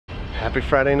Happy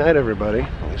Friday night, everybody.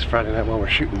 At least Friday night while we're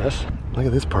shooting this. Look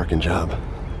at this parking job.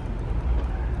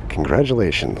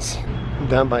 Congratulations.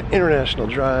 Down by International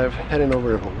Drive, heading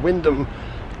over to Wyndham,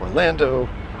 Orlando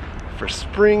for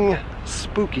Spring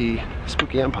Spooky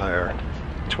Empire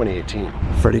 2018.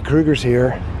 Freddy Krueger's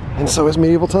here, and so is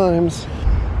Medieval Times,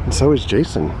 and so is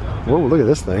Jason. Whoa, look at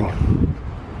this thing.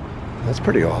 That's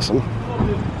pretty awesome.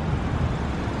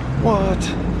 What?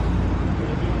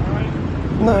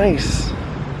 Nice.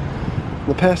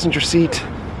 The passenger seat.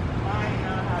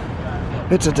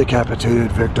 It's a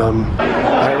decapitated victim.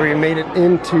 Alright, we made it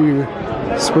into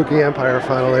Spooky Empire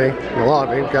finally. In the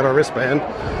lobby, got our wristband.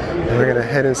 And we're gonna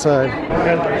head inside.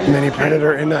 Mini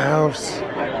Predator in the house.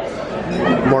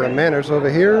 Morning Manners over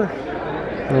here.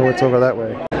 Oh, what's over that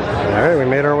way? Alright, we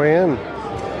made our way in.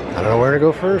 I don't know where to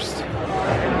go first.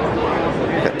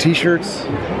 Got t-shirts.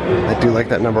 I do like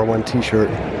that #1 t-shirt.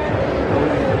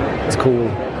 It's cool.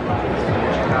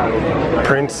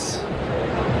 Prints,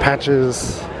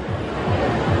 patches,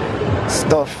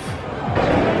 stuff.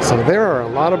 So there are a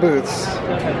lot of booths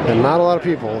and not a lot of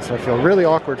people, so I feel really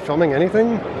awkward filming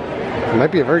anything. It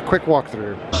might be a very quick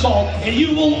walkthrough. Salt, and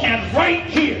you will end right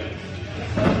here.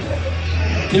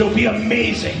 It'll be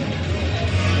amazing.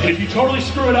 And if you totally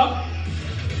screw it up,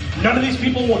 none of these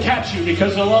people will catch you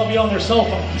because they'll all be on their cell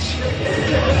phones.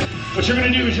 What you're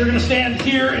going to do is you're going to stand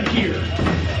here and here.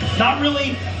 Not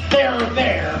really there,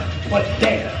 but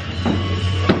there.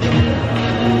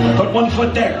 Put 1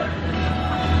 foot there.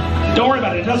 Don't worry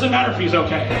about it. It doesn't matter if he's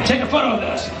okay. Take a photo of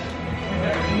this.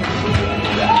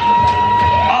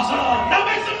 Awesome. Now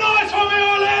make some noise for me,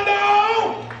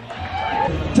 Orlando!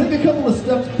 Take a couple of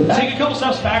steps back. Take a couple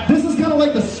steps back. This is kind of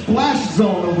like the splash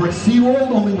zone over at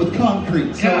SeaWorld, only with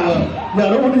concrete. So, I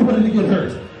don't want anybody to get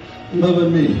hurt.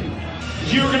 Loving me.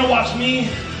 You're going to watch me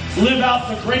live out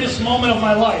the greatest moment of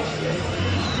my life.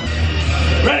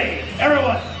 Ready?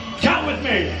 Everyone, count with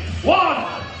me. 1,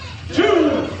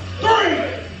 2, 3.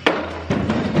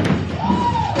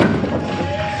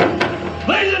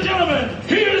 Ladies and gentlemen,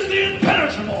 here's the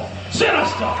impenetrable,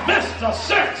 sinister Mr.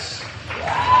 Six.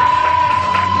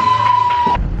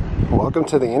 Welcome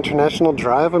to the International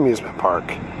Drive Amusement Park.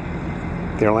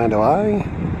 The Orlando Eye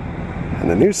and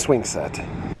the new swing set.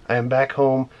 I am back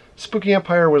home. Spooky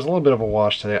Empire was a little bit of a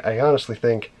wash today. I honestly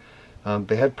think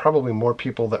they had probably more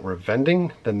people that were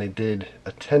vending than they did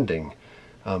attending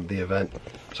the event.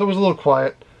 So it was a little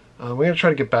quiet. We're going to try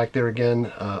to get back there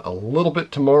again a little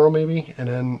bit tomorrow maybe, and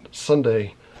then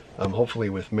Sunday,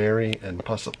 hopefully with Mary and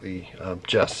possibly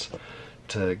Jess,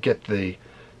 to get the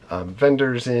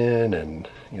vendors in and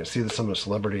see some of the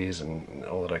celebrities and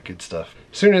all of that good stuff.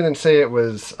 Sooner than say it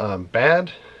was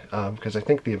bad, because I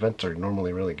think the events are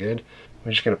normally really good.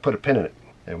 We're just going to put a pin in it,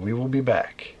 and we will be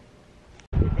back.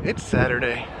 It's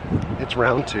Saturday. It's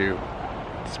round 2.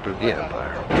 Spooky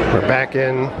Empire. We're back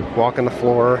in, walking the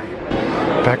floor.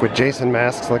 Back with Jason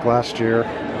masks like last year.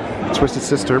 Twisted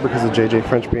Sister because of JJ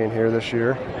French being here this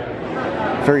year.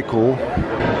 Very cool.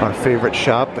 Our favorite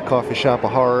shop, the Coffee Shop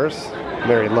of Horrors.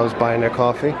 Mary loves buying their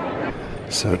coffee.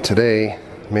 So today,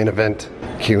 main event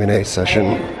Q&A session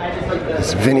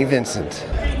is Vinnie Vincent,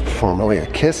 formerly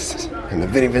of KISS and the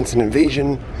Vinnie Vincent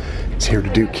Invasion. He's here to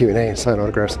do Q&A and sign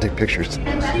autographs and take pictures.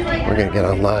 We're gonna get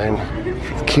online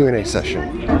for the Q&A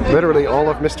session. Literally all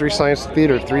of Mystery Science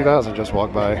Theater 3000 just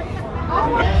walked by.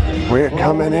 We're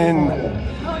coming in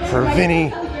for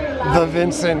Vinnie the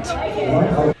Vincent.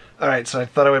 Alright, so I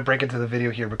thought I would break into the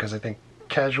video here because I think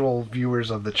casual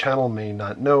viewers of the channel may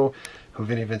not know who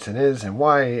Vinnie Vincent is and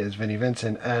why is Vinnie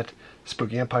Vincent at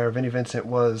Spooky Empire. Vinnie Vincent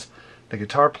was the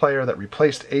guitar player that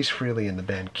replaced Ace Frehley in the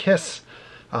band KISS,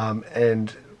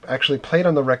 and actually played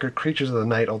on the record Creatures of the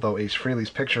Night, although Ace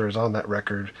Frehley's picture is on that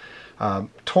record.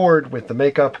 Toured with the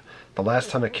makeup, the last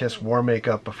time that KISS wore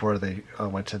makeup before they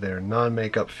went to their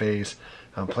non-makeup phase.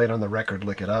 Played on the record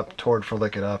Lick It Up, toured for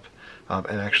Lick It Up,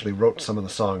 and actually wrote some of the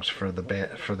songs for the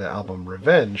band, for the album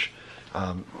Revenge,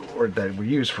 or that were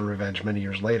used for Revenge many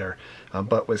years later,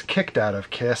 but was kicked out of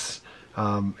KISS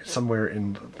somewhere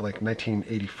in like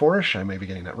 1984ish. I may be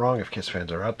getting that wrong. If KISS fans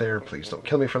are out there, please don't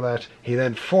kill me for that. He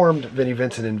then formed Vinnie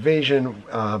Vincent Invasion,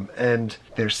 and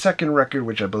their second record,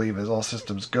 which I believe is All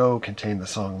Systems Go, contained the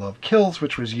song Love Kills,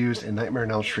 which was used in Nightmare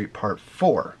on Elm Street Part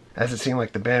 4. As it seemed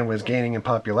like the band was gaining in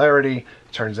popularity,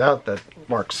 it turns out that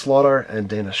Mark Slaughter and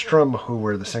Dana Strum, who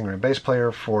were the singer and bass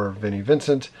player for Vinnie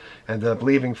Vincent, ended up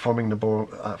leaving, forming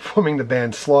the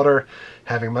band Slaughter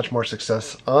having much more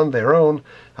success on their own,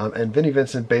 and Vinnie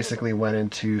Vincent basically went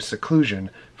into seclusion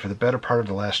for the better part of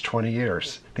the last 20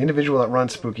 years. The individual that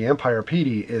runs Spooky Empire,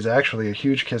 Petey, is actually a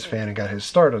huge KISS fan and got his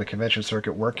start on the convention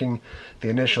circuit working the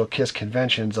initial KISS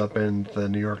conventions up in the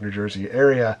New York, New Jersey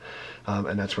area,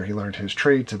 and that's where he learned his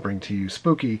trade to bring to you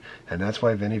Spooky, and that's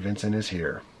why Vinnie Vincent is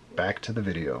here. Back to the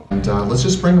video. And let's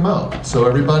just bring him out. So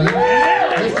everybody,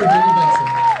 thanks for Vinnie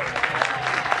Vincent.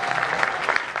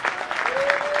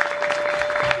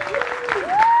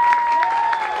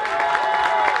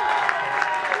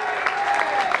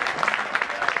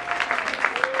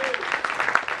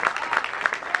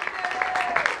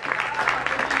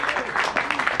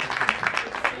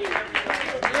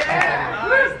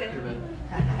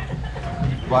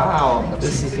 Wow,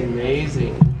 this is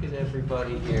amazing. Look at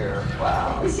everybody here.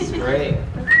 Wow, this is great.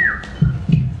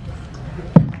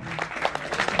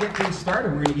 Get things started.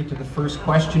 We're going to get to the first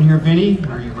question here, Vinnie.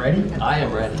 Are you ready? I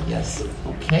am ready, yes.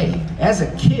 Okay. As a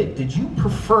kid, did you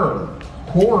prefer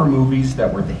horror movies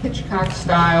that were the Hitchcock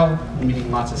style,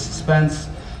 meaning lots of suspense,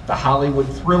 the Hollywood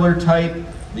thriller type,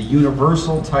 the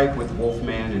Universal type with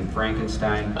Wolfman and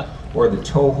Frankenstein, or the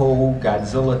Toho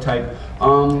Godzilla type?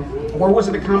 Or was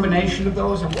it a combination of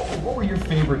those? Or what were your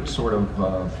favorite sort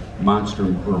of monster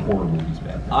or horror movies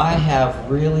back then? I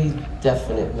have really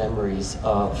definite memories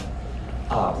of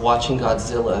watching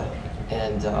Godzilla,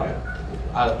 and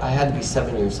I had to be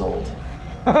 7 years old.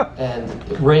 And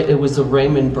it was a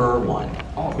Raymond Burr one.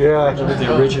 Yeah,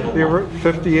 The original one.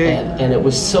 58. And it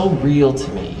was so real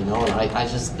to me, you know, and I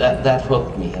just, that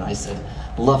hooked me, and I said,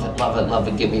 love it, love it, love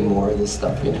it, give me more of this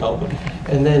stuff, you know.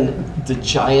 And then the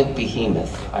giant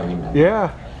behemoth, I remember.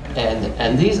 Yeah.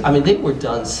 And these, I mean, they were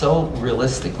done so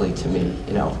realistically to me,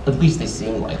 you know, at least they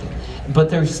seemed like it. But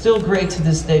they're still great to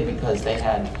this day because they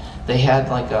had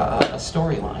like a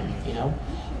storyline, you know,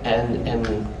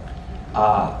 and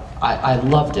I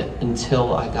loved it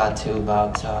until I got to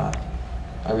about, I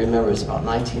remember it was about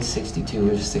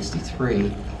 1962 or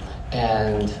 63,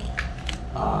 and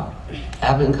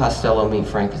Abbott and Costello meet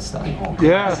Frankenstein.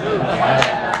 Yeah.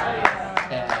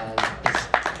 And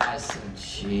I said,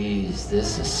 geez,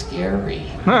 this is scary.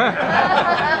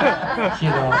 You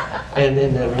know, and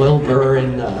then Wilbur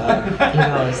and, you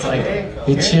know, it's like,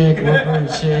 hey chick, Wilbur and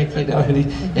chick, you know, and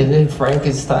then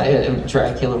Frankenstein and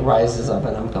Dracula rises up,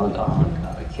 and I'm going, oh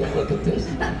God, I can't look at this.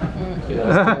 You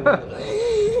know,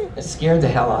 it scared the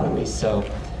hell out of me. So,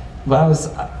 but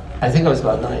I think I was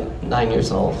about nine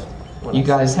years old. You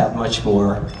guys have much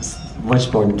more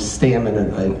stamina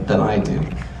than I do,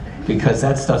 because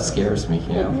that stuff scares me,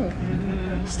 you know.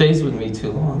 Stays with me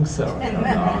too long, so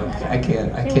I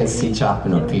can't see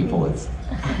chopping up people.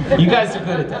 You guys are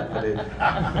good at that, but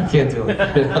I can't do it.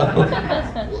 You know?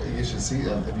 Well, you should see.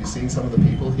 Have you seen some of the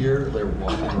people here? They're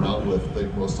walking around with the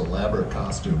most elaborate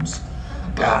costumes.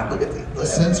 God, look at these.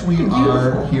 Since we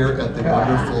are here at the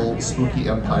wonderful Spooky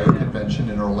Empire Convention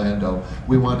in Orlando,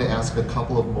 we wanted to ask a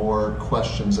couple of more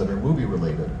questions that are movie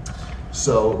related.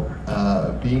 So,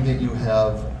 being that you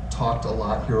have talked a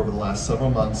lot here over the last several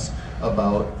months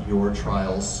about your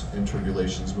trials and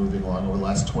tribulations moving along over the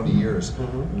last 20 years,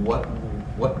 what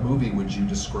movie would you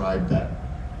describe that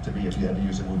to be if you had to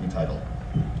use a movie title?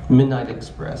 Midnight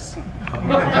Express.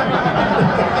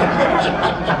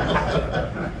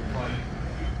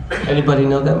 Anybody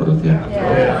know that movie? Yeah.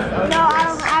 No,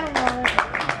 I don't know it.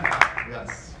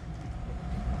 Yes.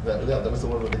 That was the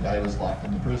one where the guy was locked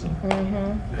into prison.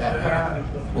 Yeah.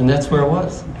 And that's where it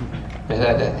was.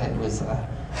 It was a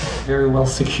very well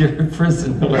secured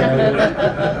prison.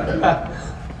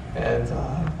 And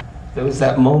there was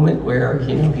that moment where,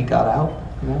 you know, he got out,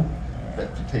 you know?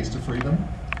 That taste of freedom?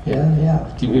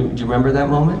 Yeah. Do you remember that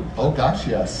moment? Oh gosh,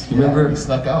 yes. You remember? He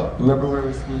snuck out. Remember where he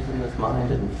was losing his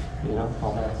mind and, you know,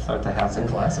 all that started to happen?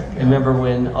 Classic. Yeah. Remember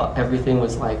when everything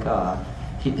was like,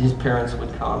 his parents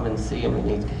would come and see him, and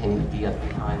he'd be up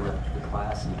behind the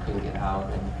class and he couldn't get out,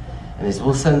 and they said,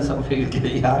 we'll send somebody to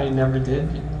get you out. He never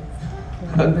did, you know.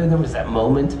 And then there was that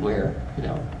moment where, you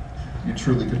know, You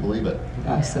truly could believe it.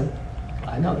 I said,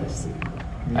 I know this.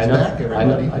 He's back,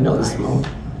 everybody. I know this moment.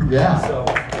 Yeah. So,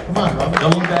 Come on, Robin.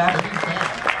 Coming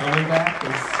back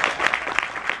is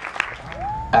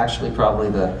actually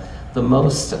probably the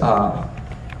most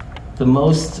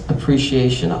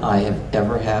appreciation I have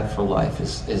ever had for life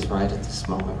is right at this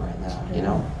moment right now, you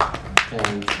know?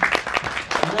 And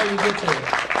you know,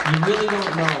 you really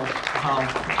don't know how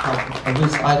at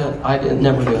least I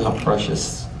never knew how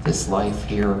precious this life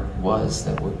here was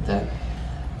that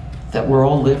we're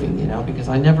all living, you know, because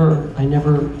I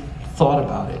never thought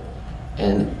about it.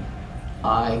 And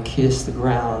I kiss the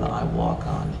ground I walk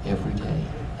on every day.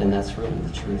 And that's really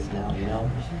the truth now, you know?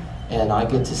 and I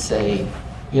get to say,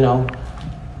 you know,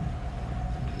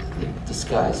 the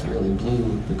sky's really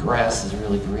blue, the grass is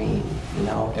really green, you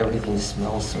know, everything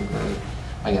smells so great.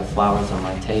 I got flowers on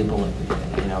my table every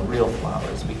day, you know, real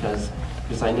flowers, because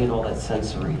I need all that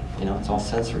sensory, you know, it's all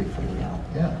sensory for me now.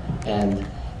 Yeah. And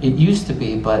it used to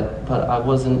be, but I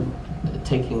wasn't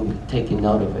taking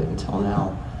note of it until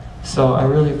now. So I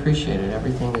really appreciate it.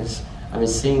 Everything is, I mean,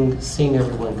 seeing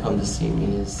everyone come to see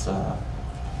me is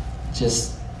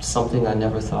just something I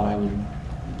never thought I would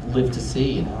live to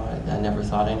see, you know. I never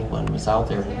thought anyone was out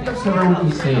there. So everyone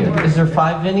can see you. Is there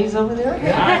 5 Vinnies over there? 5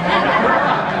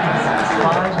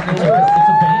 Vinnies.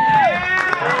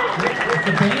 It's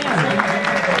a band.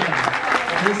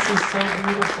 This is so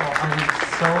beautiful. I'm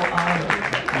so honored.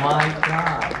 My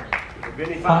God.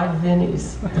 5 Vinnies.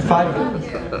 5 Vinnies.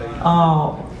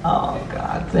 Oh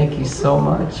God, thank you so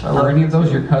much. Are any of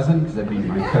those your cousin? Because that'd be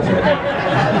my cousin.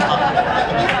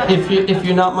 If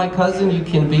you're not my cousin, you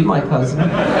can be my cousin.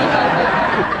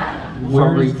 For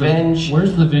revenge.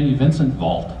 Where's the Vinnie Vincent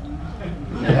vault?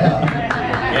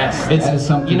 Yes, It's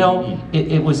something. You know,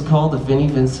 it was called the Vinnie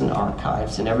Vincent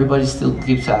Archives, and everybody still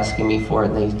keeps asking me for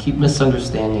it, and they keep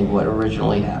misunderstanding what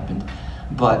originally happened.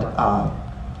 But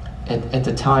at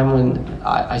the time when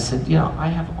I said, you know, I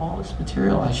have all this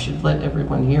material, I should let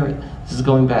everyone hear it. This is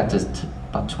going back to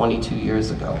about 22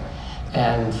 years ago,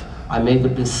 and I made the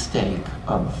mistake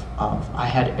of I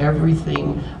had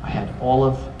everything. I had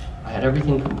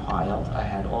everything compiled. I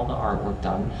had all the artwork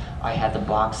done. I had the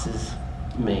boxes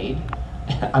made.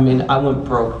 I mean, I went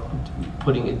broke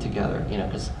putting it together, you know,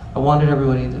 because I wanted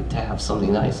everybody to have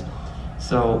something nice.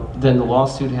 So then the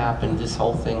lawsuit happened. This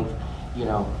whole thing, you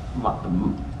know,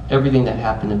 everything that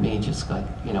happened to me just like,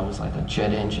 you know, was like a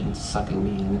jet engine sucking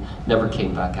me and never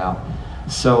came back out.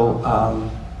 So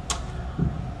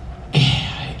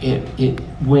it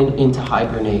went into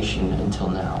hibernation until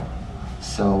now.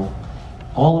 So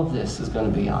all of this is going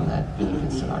to be on that Vinnie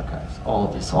Vincent Archives. All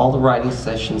of this, all the writing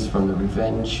sessions from the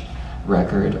Revenge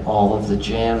record, all of the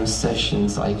jam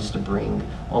sessions I used to bring,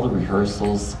 all the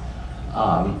rehearsals,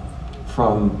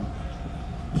 from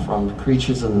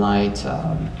Creatures of the Night.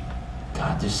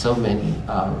 God, there's so many.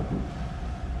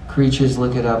 Creatures,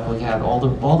 look it up. We had all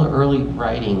the early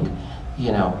writing,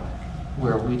 you know,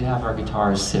 where we'd have our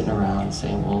guitars sitting around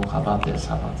saying, well, how about this?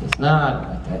 How about this? Nah, I don't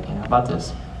like that. You know, how about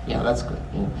this? Yeah, that's good.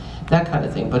 You know, that kind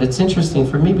of thing. But it's interesting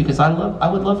for me because I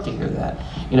would love to hear that.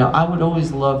 You know, I would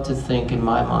always love to think in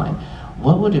my mind,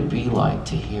 what would it be like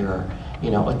to hear, you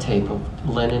know, a tape of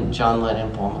John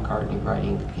Lennon, Paul McCartney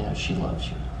writing, you know, She Loves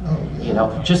You. Oh, yeah. You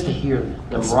know, just to hear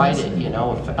them write it, you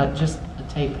know, just a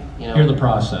tape, you know. Hear the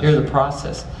process. Hear the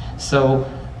process. So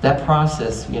that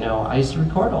process, you know, I used to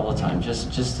record all the time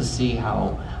just to see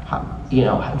how, you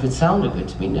know, if it sounded good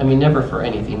to me. I mean, never for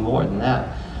anything more than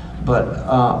that. But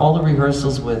all the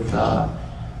rehearsals with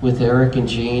Eric and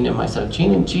Gene and myself,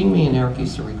 Gene, me and Eric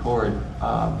used to record,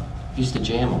 used to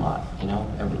jam a lot, you know,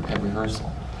 at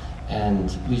rehearsal.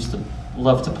 And we used to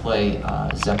love to play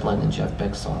Zeppelin and Jeff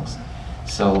Beck songs.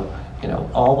 So, you know,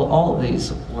 all of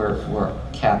these were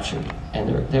captured, and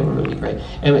they were really great.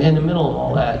 And in the middle of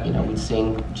all that, you know,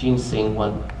 Gene sing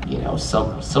one, you know,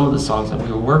 some of the songs that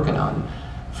we were working on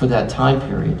for that time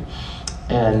period.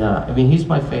 And I mean, he's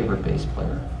my favorite bass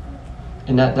player.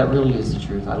 And that really is the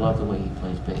truth. I love the way he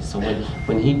plays bass. So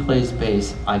when he plays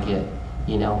bass, I get,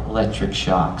 you know, electric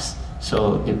shocks.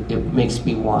 So it makes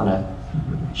me want to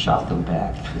shock him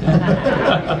back.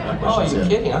 Oh, you're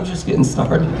kidding? I'm just getting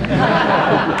started.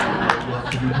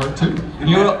 Part 2.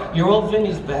 Your old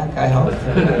Vinnie's back, I hope.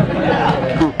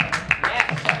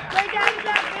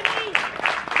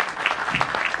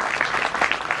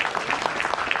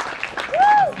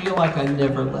 I feel like I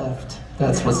never left.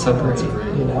 That's what's so great,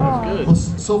 you know. Well,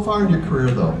 so far in your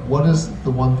career, though, what is the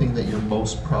one thing that you're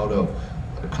most proud of,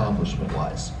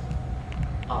 accomplishment-wise?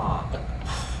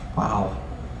 Wow.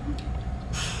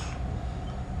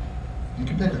 You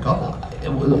can pick a couple. It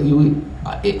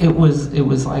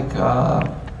was like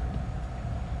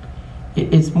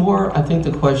it's more. I think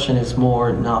the question is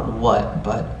more not what,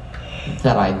 but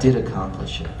that I did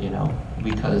accomplish it. You know,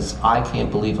 because I can't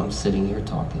believe I'm sitting here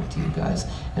talking to you guys,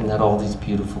 and that all these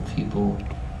beautiful people,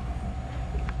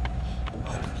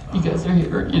 you guys are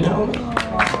here. You know.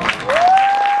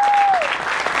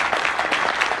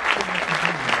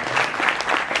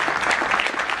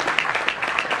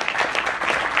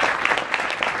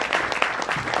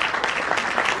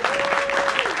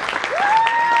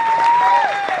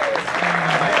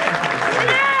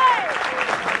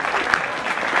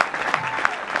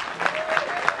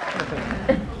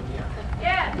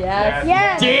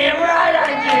 Yes. Damn right I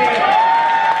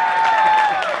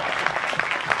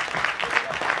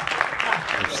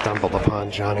Stumbled upon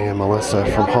Johnny and Melissa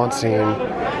from Haunt Scene,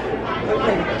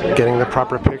 getting the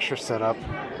proper picture set up.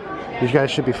 You guys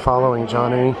should be following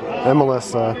Johnny and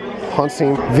Melissa Haunt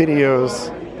Scene videos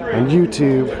on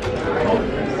YouTube.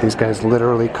 These guys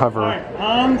literally cover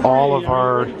all of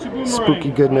our spooky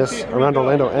goodness around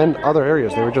Orlando and other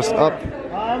areas. They were just up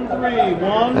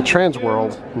at Trans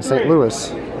World in St.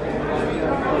 Louis.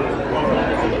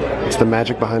 It's the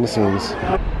magic behind the scenes.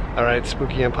 All right,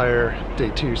 Spooky Empire Day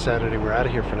 2, Saturday. We're out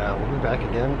of here for now. We'll be back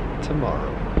again tomorrow.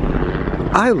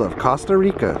 I love Costa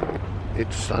Rica.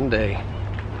 It's Sunday.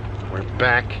 We're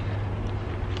back.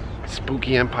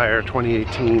 Spooky Empire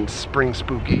 2018, Spring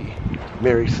Spooky.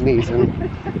 Merry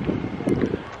sneezing.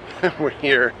 We're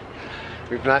here.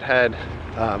 We've not had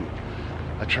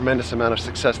a tremendous amount of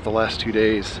success the last 2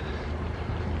 days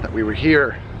that we were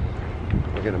here.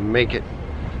 We're gonna make it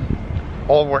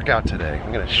all work out today.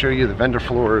 I'm gonna show you the vendor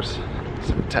floors,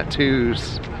 some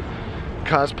tattoos,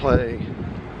 cosplay,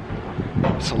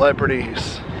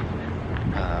 celebrities,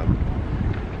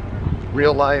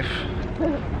 real life,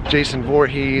 Jason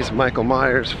Voorhees, Michael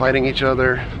Myers fighting each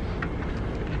other,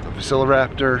 a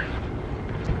Velociraptor,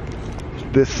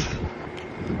 this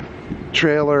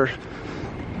trailer.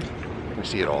 We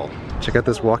see it all. Check out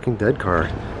this Walking Dead car.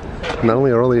 Not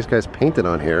only are all these guys painted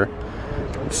on here,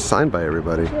 it's signed by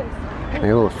everybody. They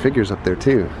got little figures up there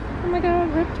too. Oh my god,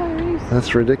 Riptide.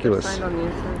 That's ridiculous.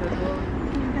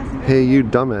 Hey, you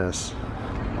dumbass.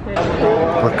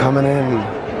 We're coming in.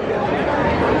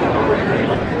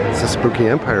 It's a Spooky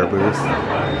Empire booth.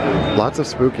 Lots of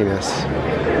spookiness,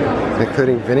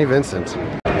 including Vinnie Vincent.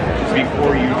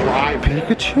 Before you drive.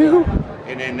 Pikachu?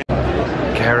 And then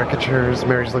Caricatures.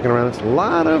 Mary's looking around. It's a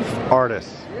lot of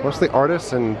artists. Mostly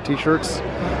artists and t-shirts.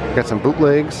 Got some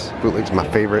bootlegs. Bootlegs my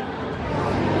favorite.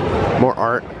 More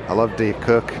art. I love Dave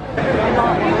Cook.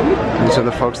 These are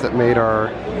the folks that made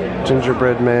our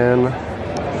Gingerbread Man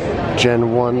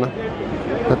Gen 1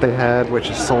 that they had, which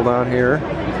is sold out here.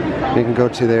 You can go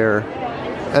to their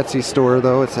Etsy store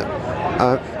though. It's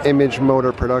Image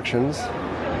Motor Productions.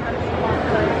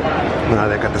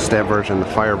 They've got the stab version. The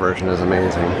fire version is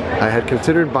amazing. I had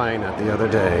considered buying that the other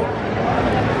day.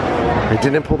 I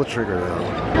didn't pull the trigger though.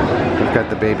 We've got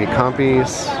the baby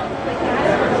compies.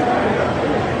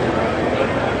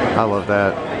 I love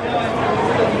that.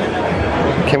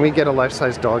 Can we get a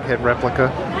life-size dog head replica?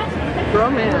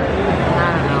 Romance.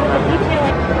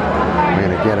 We're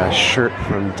gonna get a shirt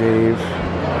from Dave.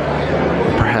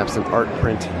 Perhaps an art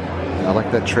print. I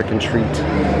like that trick and treat.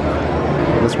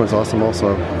 This one's awesome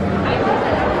also.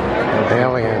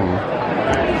 Alien.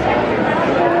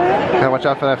 Gotta watch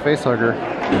out for that face hugger.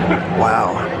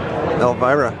 Wow.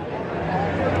 Elvira.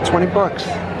 20 bucks.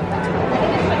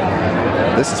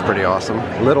 This is pretty awesome.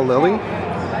 Little Lily.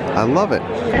 I love it.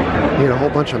 You get a whole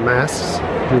bunch of masks.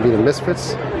 Maybe the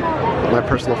Misfits. My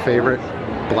personal favorite,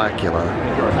 Blackula.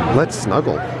 Let's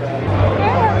snuggle.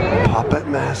 Puppet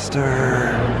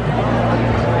Master.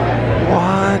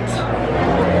 What?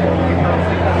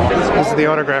 This is the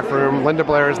autograph room. Linda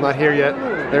Blair is not here yet.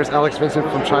 There's Alex Vincent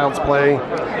from Child's Play.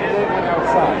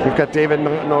 We've got David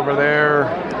Norton over there.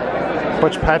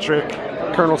 Butch Patrick.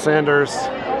 Colonel Sanders.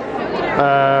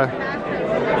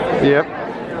 Yep.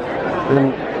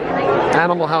 And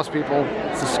Animal House people.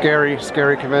 It's a scary,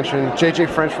 scary convention. JJ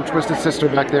French from Twisted Sister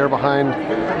back there behind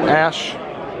Ash.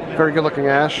 Very good looking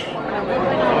Ash.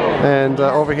 And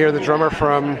over here the drummer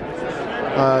from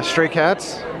Stray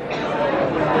Cats.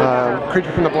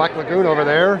 Creature from the Black Lagoon over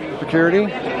there.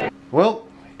 Security. Well,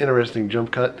 interesting jump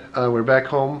cut. We're back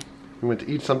home. We went to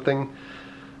eat something.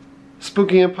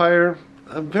 Spooky Empire.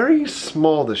 Very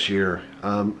small this year.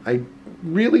 I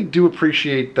really do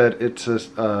appreciate that it's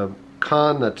a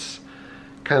con that's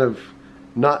kind of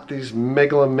not these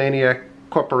megalomaniac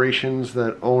corporations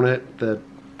that own it, that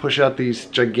push out these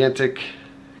gigantic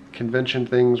convention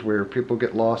things where people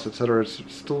get lost, etc. It's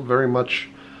still very much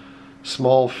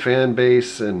small fan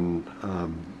base and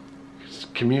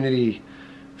community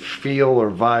feel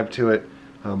or vibe to it,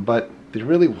 but there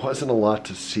really wasn't a lot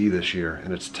to see this year,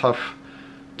 and it's tough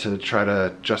to try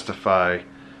to justify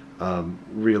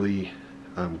really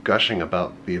gushing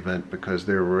about the event because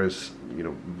there was, you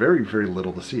know, very, very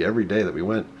little to see every day that we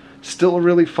went. Still a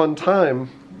really fun time,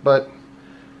 but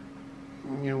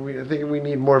you know, I think we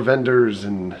need more vendors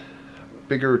and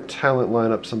bigger talent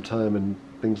lineup sometime and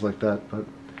things like that. But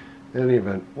in any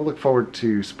event, we'll look forward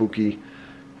to Spooky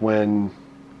when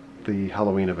the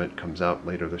Halloween event comes out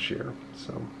later this year.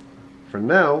 So for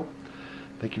now,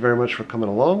 thank you very much for coming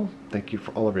along. Thank you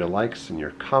for all of your likes and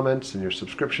your comments and your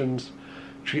subscriptions.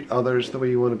 Treat others the way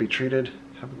you want to be treated.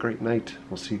 Have a great night.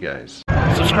 We'll see you guys.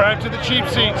 Subscribe to the cheap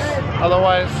seats.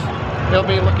 Otherwise, he'll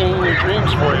be looking in your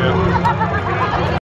dreams for you.